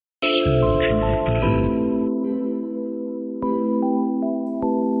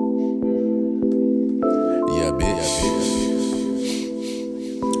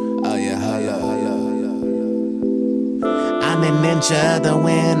ninja of the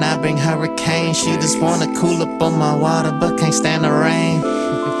wind, I bring hurricane. She just wanna cool up on my water, but can't stand the rain.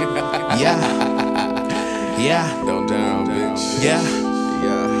 Yeah, yeah, Don't down, bitch. yeah,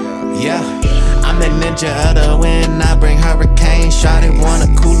 Yeah. yeah. I'm the ninja of the wind, I bring hurricane. Shawty wanna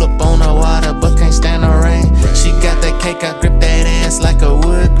cool up on the water, but can't stand the rain. She got that cake, I grip that ass like a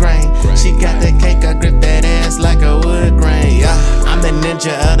wood grain. She got that cake, I grip that ass like a wood grain. Yeah, I'm the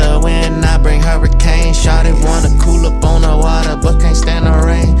ninja of the wind, I bring hurricane. Shawty wanna cool up on the water, but can't stand the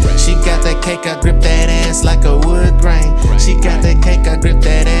rain. She got that cake, I grip that ass like a wood grain. She got that cake, I grip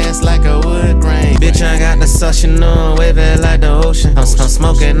that ass like a wood grain. Bitch, I got the sauce, you know, wave it like the ocean. I'm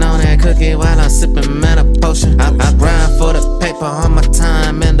smoking on that cookie while I'm sipping mana potion. I grind for the paper, all my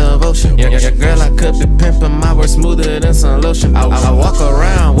time and devotion. Your girl, I could be pimping, my work smoother than some lotion. I walk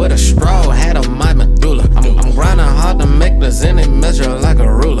around with a straw, hat on my medulla. I'm grinding hard to make this any measure like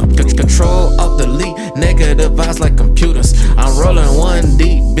a ruler. Control, alt, delete, negative vibes like computers. I'm rolling one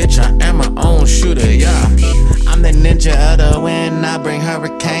deep, bitch, I am my own shooter, yeah. I'm the ninja of the wind, I bring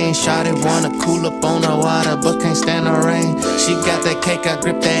hurricane. Shawty wanna cool up on the water, but can't stand the rain. She got that cake, I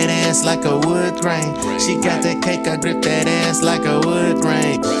grip that ass like a wood grain. She got that cake, I grip that ass like a wood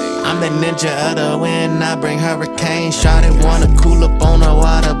grain. I'm the ninja of the wind, I bring hurricane. Shawty wanna cool up on the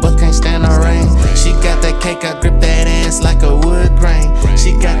water, but can't stand the rain. She got that cake, I grip that ass like a wood grain.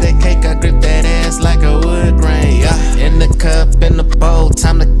 She got that cake, I grip that ass like a wood grain. Yeah, in the cup, in the bowl,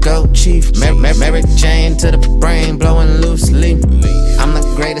 time to go chief. Mary Jane to the brain, blowing loosely. I'm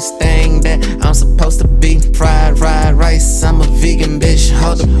the greatest thing that I'm supposed to be. Fried rice, I'm a vegan bitch,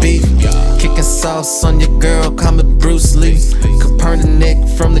 hold the beef. Kicking sauce on your girl, call me Bruce Lee. Copernic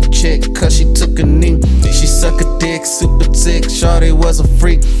from the chick, cause she took a knee. She suck a dick, super tick, shawty was a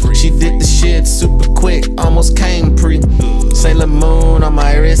freak. She did the shit super quick, almost came pre. Sailor Moon on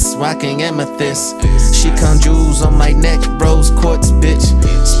my wrist, rocking amethyst. She con jewels on my neck, rose quartz, bitch.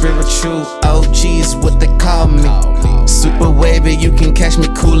 Spiritual OGs, what they call me. Super wavy, you can catch me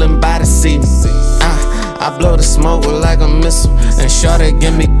coolin' by the sea. I blow the smoke like a missile, and shawty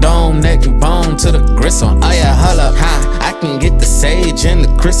give me dome, neck and bone to the gristle. Oh yeah, holla, I can get the sage and the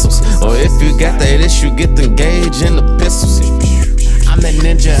crystals, or if you got that issue, get the gauge and the pistols. I'm the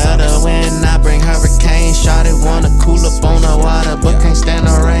ninja of the wind, I bring hurricane. Shawty wanna cool up on the water, but can't stand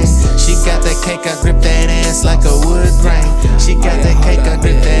the rain. She got that cake, I grip that ass like a wood grain. She got that cake, I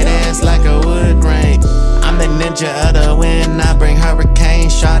grip